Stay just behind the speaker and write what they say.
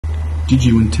Did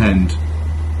you intend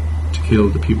to kill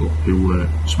the people who were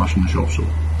smashing the shops up?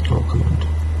 Oh, come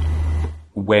on.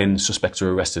 When suspects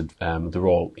are arrested, they're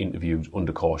all interviewed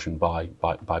under caution by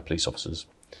police officers.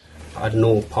 I had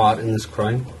no part in this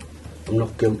crime. I'm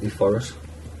not guilty for it.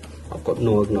 I've got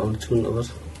no acknowledgement of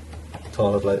it. That's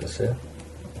all I'd like to say.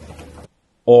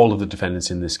 All of the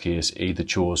defendants in this case either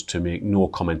chose to make no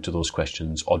comment to those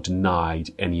questions or denied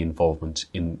any involvement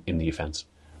in the offence.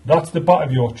 That's the back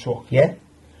of your truck? Yeah.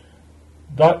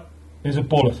 That is a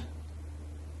bullet.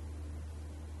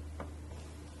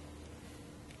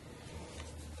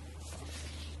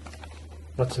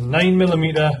 That's a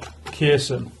 9mm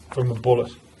casing from a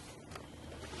bullet.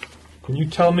 Can you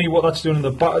tell me what that's doing in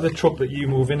the back of the truck that you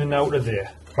move in and out of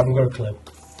there? Haven't got a clue.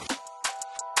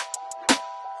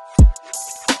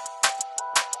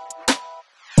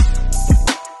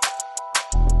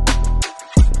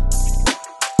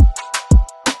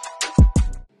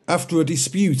 After a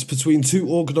dispute between two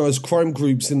organised crime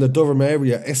groups in the Durham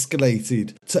area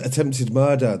escalated to attempted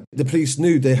murder, the police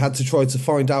knew they had to try to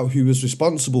find out who was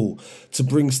responsible to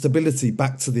bring stability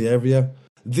back to the area.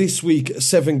 This week,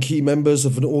 7 key members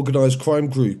of an organised crime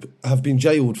group have been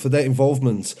jailed for their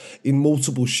involvement in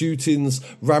multiple shootings,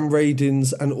 ram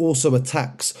raidings and also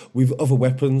attacks with other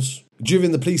weapons.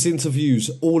 During the police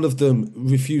interviews, all of them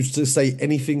refused to say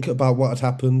anything about what had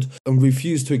happened and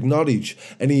refused to acknowledge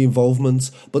any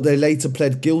involvement, but they later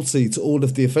pled guilty to all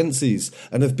of the offences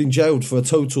and have been jailed for a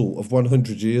total of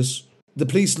 100 years. The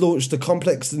police launched a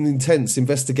complex and intense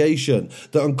investigation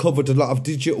that uncovered a lot of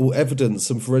digital evidence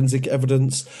and forensic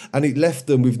evidence, and it left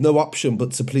them with no option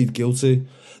but to plead guilty.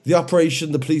 The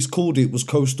operation, the police called it, was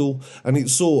coastal, and it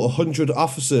saw 100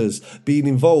 officers being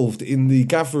involved in the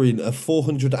gathering of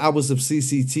 400 hours of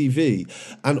CCTV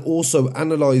and also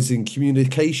analysing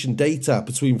communication data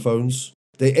between phones.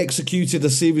 They executed a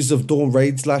series of dawn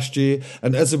raids last year,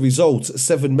 and as a result,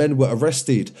 7 men were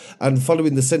arrested. And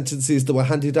following the sentences that were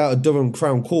handed out at Durham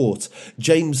Crown Court,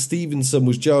 James Stevenson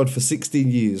was jailed for 16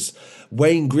 years.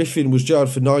 Wayne Griffin was jailed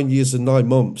for 9 years and 9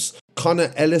 months.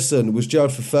 Connor Ellison was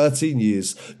jailed for 13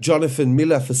 years. Jonathan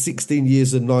Miller for 16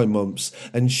 years and 9 months.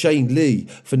 And Shane Lee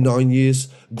for 9 years.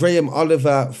 Graham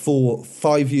Oliver for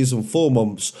 5 years and 4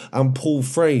 months. And Paul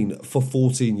Frayne for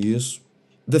 14 years.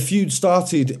 The feud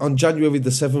started on January the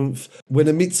 7th when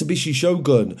a Mitsubishi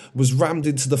Shogun was rammed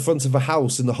into the front of a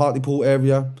house in the Hartlepool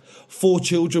area. 4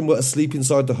 children were asleep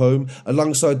inside the home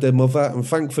alongside their mother, and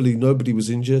thankfully nobody was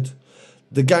injured.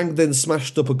 The gang then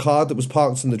smashed up a car that was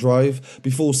parked in the drive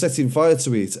before setting fire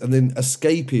to it and then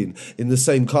escaping in the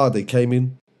same car they came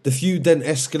in. The feud then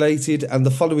escalated, and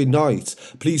the following night,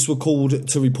 police were called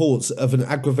to reports of an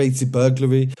aggravated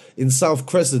burglary in South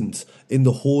Crescent in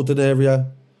the Hordern area.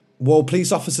 While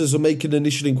police officers were making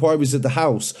initial inquiries at the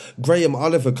house, Graham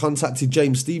Oliver contacted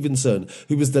James Stevenson,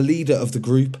 who was the leader of the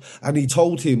group, and he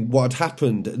told him what had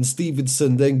happened, and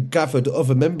Stevenson then gathered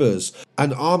other members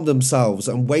and armed themselves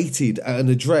and waited at an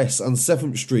address on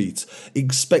 7th Street,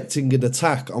 expecting an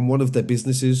attack on one of their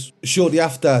businesses. Shortly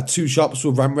after, 2 shops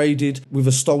were ram-raided with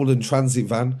a stolen transit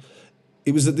van.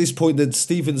 It was at this point that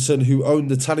Stevenson, who owned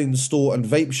the tanning store and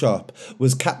vape shop,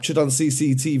 was captured on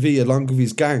CCTV along with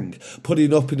his gang,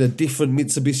 pulling up in a different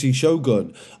Mitsubishi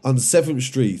Shogun on 7th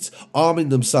Street, arming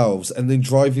themselves and then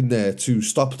driving there to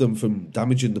stop them from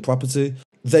damaging the property.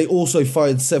 They also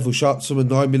fired several shots from a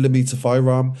 9mm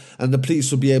firearm, and the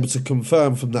police would be able to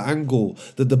confirm from the angle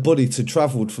that the bullet had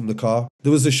travelled from the car.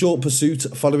 There was a short pursuit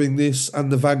following this,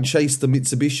 and the van chased the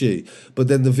Mitsubishi, but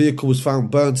then the vehicle was found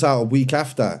burnt out a week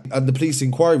after, and the police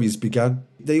inquiries began.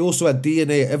 They also had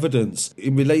DNA evidence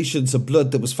in relation to blood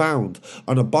that was found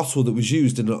on a bottle that was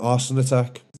used in an arson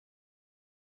attack.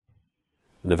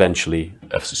 And eventually,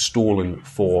 a stolen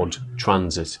Ford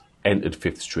Transit entered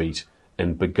 5th Street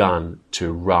and began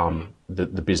to ram the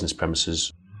business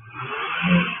premises.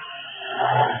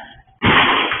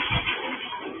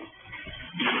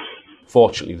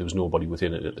 Fortunately, there was nobody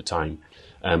within it at the time,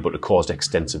 but it caused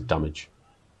extensive damage.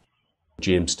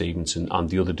 James Stevenson and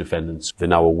the other defendants, they're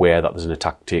now aware that there's an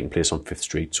attack taking place on 5th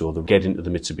Street, so they get into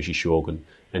the Mitsubishi Shogun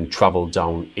and travel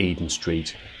down Eden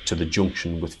Street to the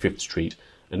junction with 5th Street.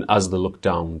 And as they look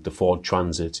down, the Ford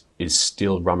Transit is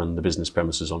still ramming the business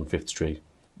premises on 5th Street.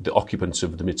 The occupants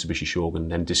of the Mitsubishi Shogun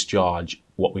then discharge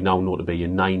what we now know to be a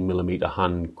 9mm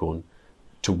handgun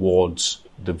towards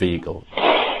the vehicle.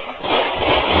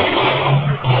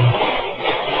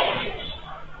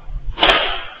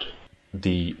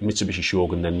 The Mitsubishi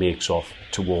Shogun then makes off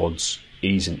towards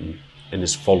Easington and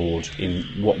is followed in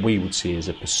what we would say is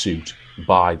a pursuit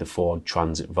by the Ford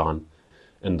Transit van.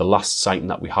 And the last sighting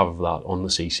that we have of that on the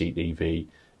CCTV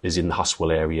is in the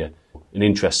Haswell area. And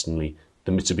interestingly,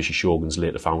 The Mitsubishi Shogun's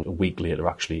later found a week later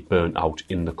actually burnt out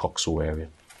in the Kokso area.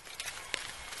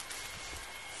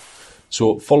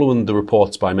 So following the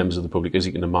reports by members of the public, as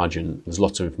you can imagine, there's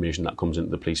lots of information that comes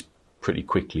into the police pretty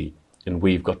quickly, and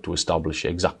we've got to establish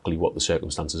exactly what the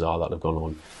circumstances are that have gone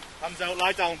on. Hands out,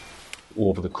 lie down.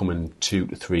 Over the coming 2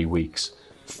 to 3 weeks,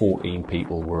 14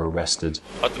 people were arrested.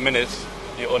 At the minute,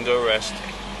 you're under arrest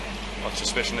on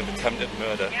suspicion of attempted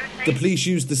murder. The police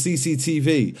used the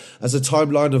CCTV as a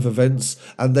timeline of events,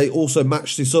 and they also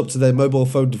matched this up to their mobile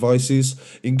phone devices,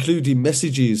 including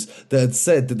messages that had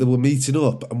said that they were meeting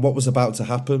up and what was about to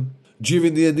happen.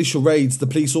 During the initial raids, the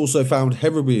police also found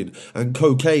heroin and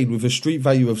cocaine with a street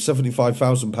value of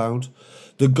 £75,000.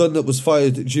 The gun that was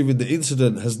fired during the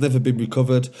incident has never been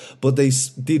recovered, but they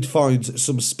did find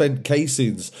some spent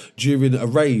casings during a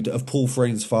raid of Paul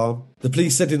Frane's farm. The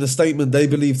police said in a statement they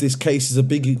believe this case is a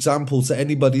big example to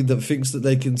anybody that thinks that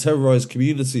they can terrorise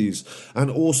communities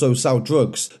and also sell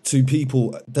drugs to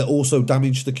people that also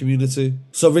damage the community.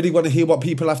 So I really want to hear what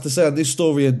people have to say on this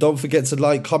story, and don't forget to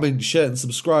like, comment, share and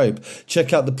subscribe.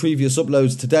 Check out the previous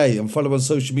uploads today and follow on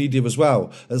social media as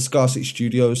well at Scarcity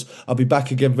Studios. I'll be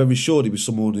back again very shortly with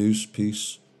some more news.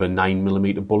 Peace. A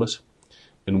 9mm bullet,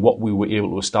 and what we were able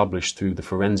to establish through the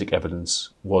forensic evidence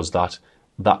was that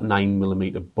that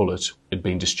 9mm bullet had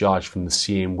been discharged from the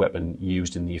same weapon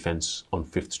used in the offence on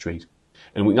 5th Street.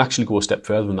 And we can actually go a step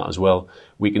further than that as well.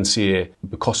 We can say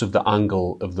because of the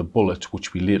angle of the bullet,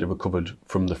 which we later recovered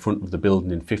from the front of the building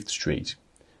in 5th Street,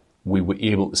 we were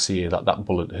able to say that that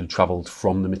bullet had travelled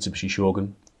from the Mitsubishi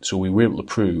Shogun. So we were able to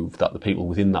prove that the people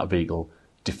within that vehicle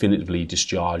definitively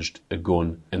discharged a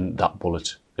gun, and that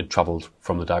bullet had travelled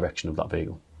from the direction of that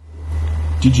vehicle.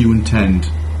 Did you intend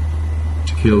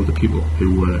to kill the people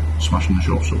who were smashing the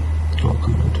shops up? Oh,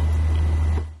 God.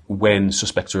 When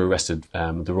suspects are arrested,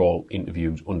 they're all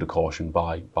interviewed under caution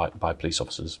by police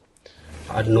officers.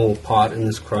 I had no part in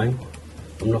this crime.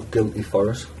 I'm not guilty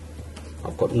for it.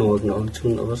 I've got no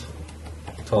acknowledgement of it.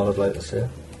 That's all I'd like to say.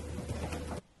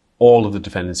 All of the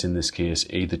defendants in this case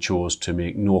either chose to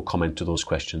make no comment to those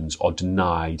questions or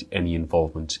denied any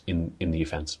involvement in the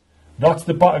offence. That's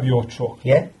the back of your truck.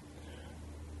 Yeah?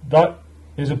 That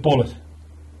is a bullet.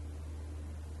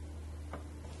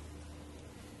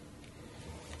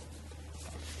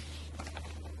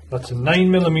 That's a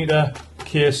 9mm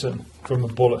casing from a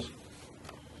bullet.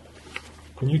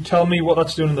 Can you tell me what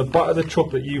that's doing in the back of the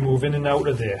truck that you move in and out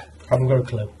of there? Haven't got a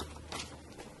clue.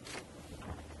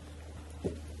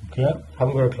 Okay.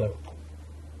 Haven't got a clue.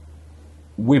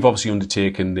 We've obviously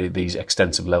undertaken these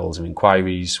extensive levels of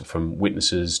inquiries, from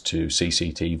witnesses to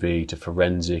CCTV to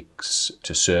forensics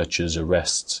to searches,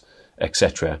 arrests,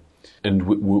 etc. And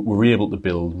we're able to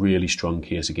build really strong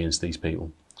case against these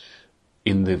people.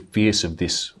 In the face of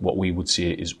this, what we would say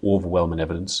is overwhelming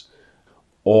evidence,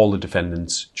 all the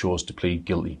defendants chose to plead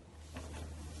guilty.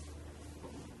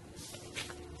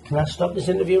 Can I stop this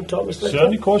interview and talk, Mr.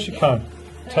 Certainly, of course you can.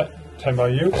 Time by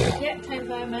you. Yep, time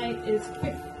by me is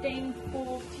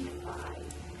 15:45.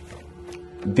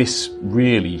 This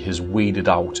really has weeded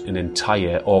out an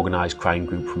entire organised crime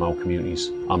group from our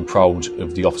communities. I'm proud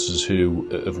of the officers who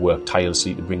have worked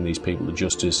tirelessly to bring these people to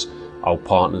justice, our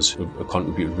partners who have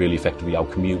contributed really effectively, our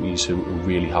communities who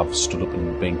really have stood up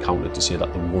and been counted to say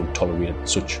that they won't tolerate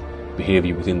such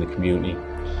behaviour within the community.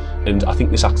 And I think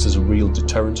this acts as a real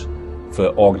deterrent for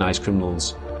organised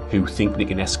criminals who think they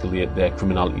can escalate their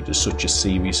criminality to such a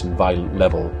serious and violent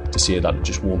level to say that it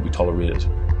just won't be tolerated.